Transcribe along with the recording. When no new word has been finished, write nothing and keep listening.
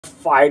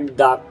fight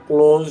the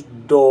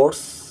closed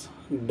doors,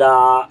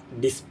 the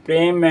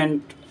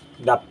disappointment,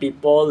 the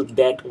people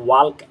that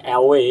walk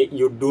away.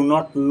 You do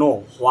not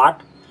know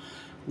what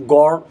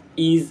God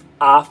is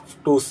up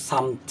to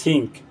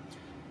something.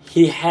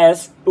 He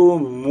has to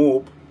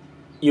move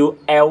you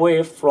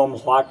away from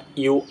what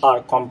you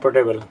are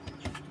comfortable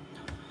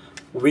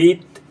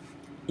with.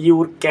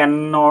 You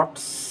cannot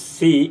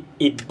see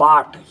it,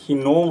 but he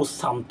knows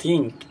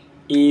something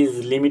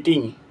is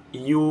limiting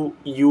you.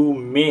 You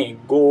may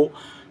go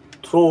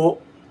through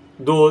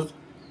those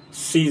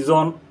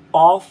season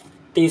of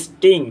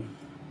testing,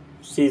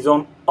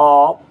 season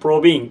of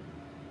probing.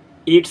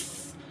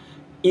 It's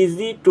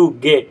easy to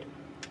get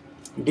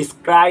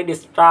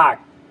distracted,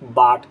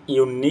 but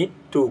you need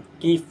to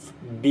keep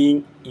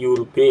being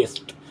your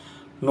best.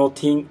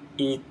 Nothing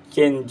is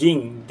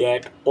changing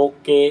that.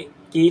 Okay,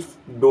 keep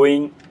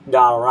doing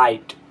the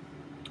right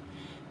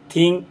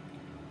thing.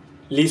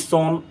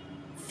 Listen,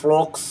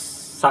 folks,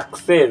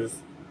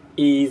 success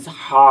is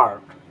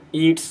hard.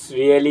 It's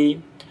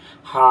really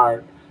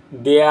hard.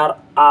 There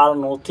are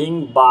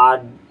nothing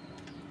but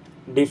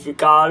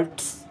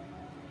difficulties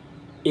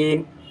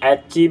in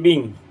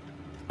achieving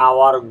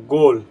our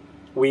goal.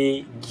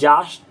 We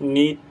just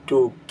need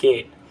to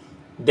get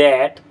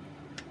that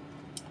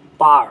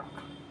part.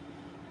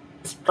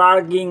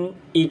 Starting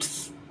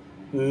it's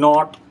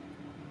not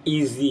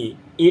easy.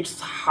 It's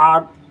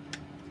hard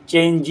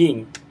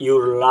changing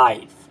your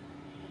life.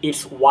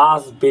 It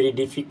was very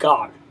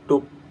difficult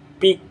to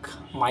pick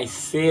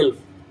myself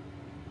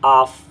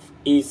up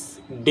each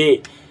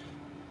day,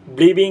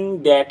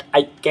 believing that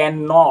I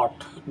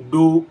cannot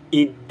do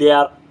it.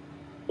 There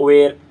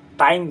were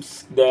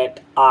times that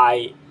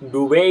I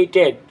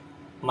debated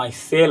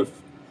myself,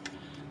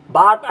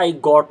 but I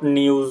got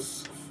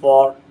news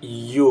for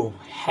you.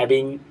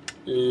 Having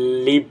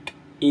lived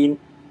in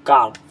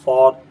car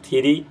for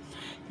 3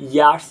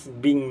 years,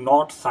 being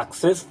not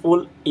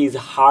successful is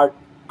hard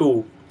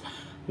too.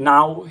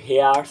 Now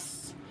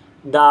here's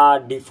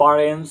the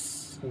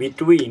difference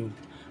between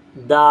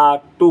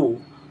the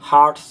two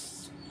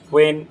hearts.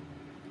 When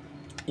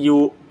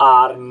you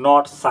are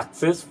not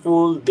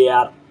successful,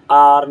 there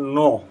are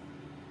no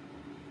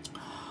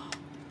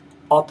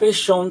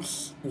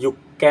options. You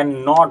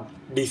cannot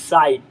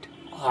decide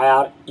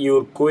where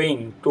you're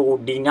going to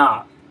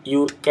dinner.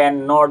 You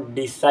cannot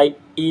decide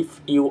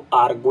if you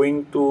are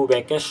going to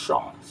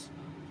vacations.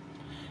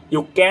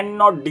 You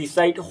cannot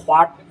decide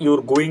what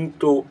you're going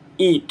to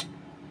eat.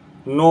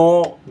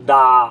 Know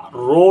the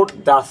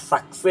road, the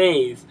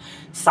success.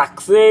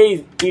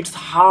 Success, it's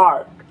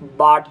hard,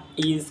 but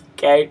is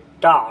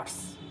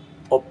caters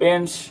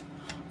opens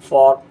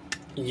for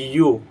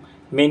you.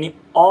 Many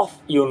of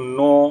you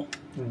know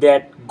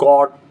that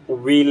God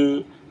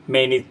will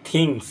many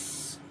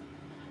things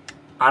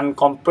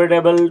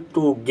uncomfortable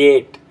to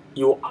get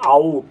you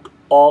out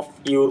of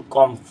your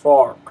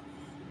comfort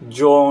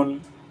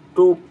zone,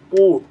 to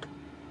put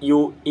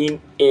you in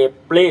a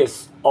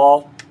place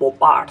of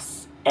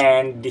purpose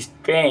and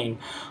disdain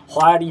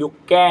where you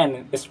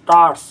can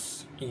start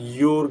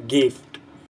your gift.